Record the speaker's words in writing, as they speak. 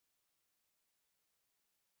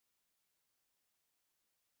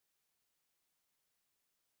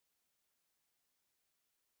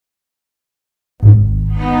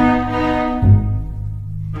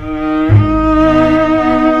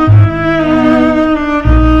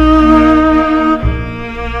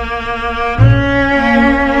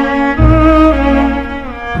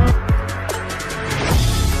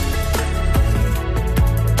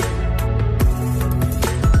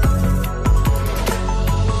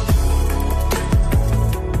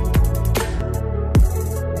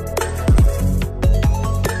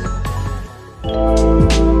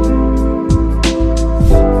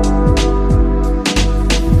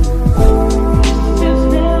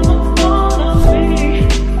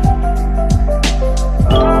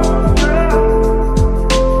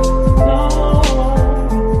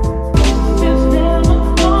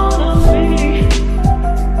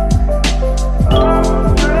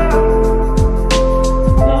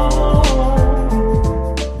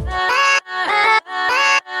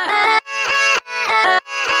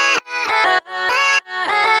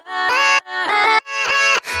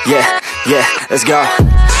let's go.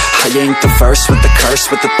 I ain't the first with the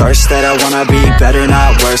curse, with the thirst that I wanna be better,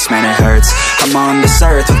 not worse, man it hurts. I'm on this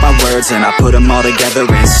earth with my words and I put them all together,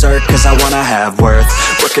 insert, cause I wanna have worth.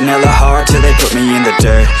 Working hella hard till they put me in the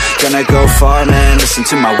dirt. Gonna go far, man, listen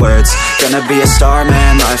to my words. Gonna be a star,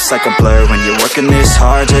 man, life's like a blur. When you're working this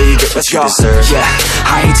hard till you get what you deserve. Yeah,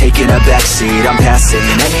 I ain't taking a backseat, I'm passing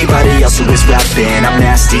anybody else who is rapping. I'm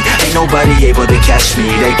nasty, ain't nobody able to catch me.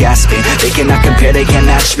 They gasping, they cannot compare, they can't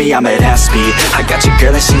match me. I'm at half speed, I got your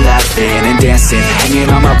girl and she laughing and dancing,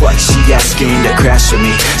 hanging on my butt, she asking to crash with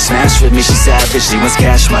me, smash with me, she savage, she wants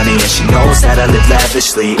cash money, and she knows that I live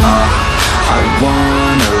lavishly. I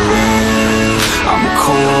wanna live, I'm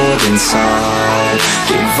cold inside,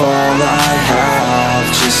 give all I have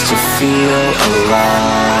just to feel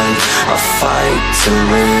alive. I fight to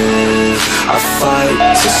live, I fight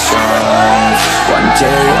to strive, one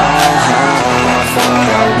day I'll have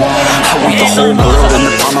what I want. I want the whole world in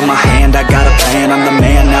the palm of my hand, I got a plan, I'm the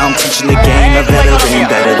man, now I'm teaching the game, a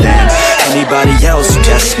veteran, better than anybody else who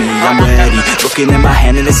tests me. I'm ready, looking at my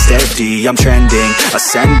hand and it's steady. I'm trending,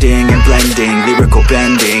 ascending and blending, lyrical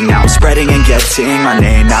bending. Now I'm spreading and getting my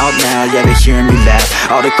name out now. Yeah, they hearing me laugh,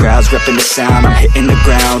 all the crowds repping the sound. I'm hitting the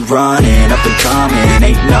ground, running, up and coming,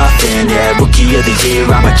 ain't nothing. Yeah, rookie of the year,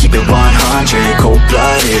 I'ma keep it 100.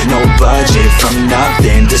 Cold-blooded, no budget, from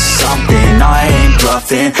nothing to something. I ain't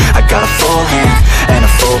bluffing, I got a full hand and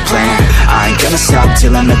a full plan. I ain't gonna stop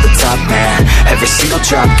till I'm at the top, man. Every single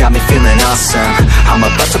drop got me feeling awesome. I'm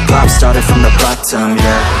about to pop, started from the bottom,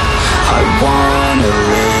 yeah. I wanna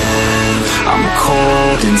live, I'm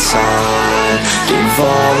cold inside, give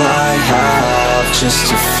all I have just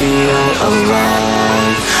to feel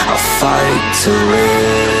alive. I fight to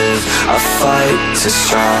live, I fight to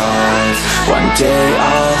strive, one day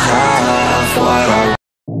I'll have what I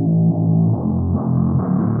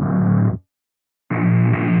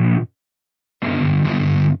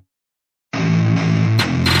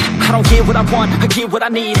I don't get what I want, I get what I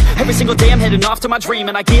need. Every single day I'm heading off to my dream,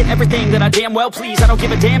 and I get everything that I damn well please. I don't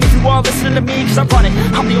give a damn if you all listening to me, cause I run it.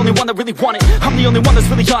 I'm the only one that really want it, I'm the only one that's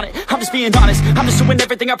really on it. I'm just being honest, I'm just doing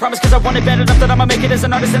everything I promise, cause I want it bad enough that I'ma make it as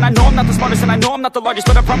an artist. And I know I'm not the smartest, and I know I'm not the largest,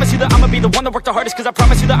 but I promise you that I'ma be the one that worked the hardest. Cause I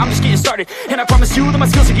promise you that I'm just getting started, and I promise you that my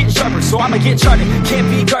skills are getting sharper. So I'ma get charted, can't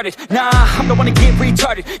be guarded. Nah, I'm the one to get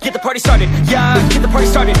retarded. Get the party started, yeah, get the party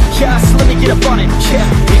started. Yeah, so let me get up on it, yeah.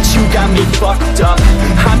 Bitch, you got me fucked up,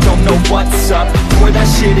 I don't know what's up. Pour that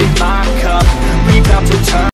shit in my cup, we bout to turn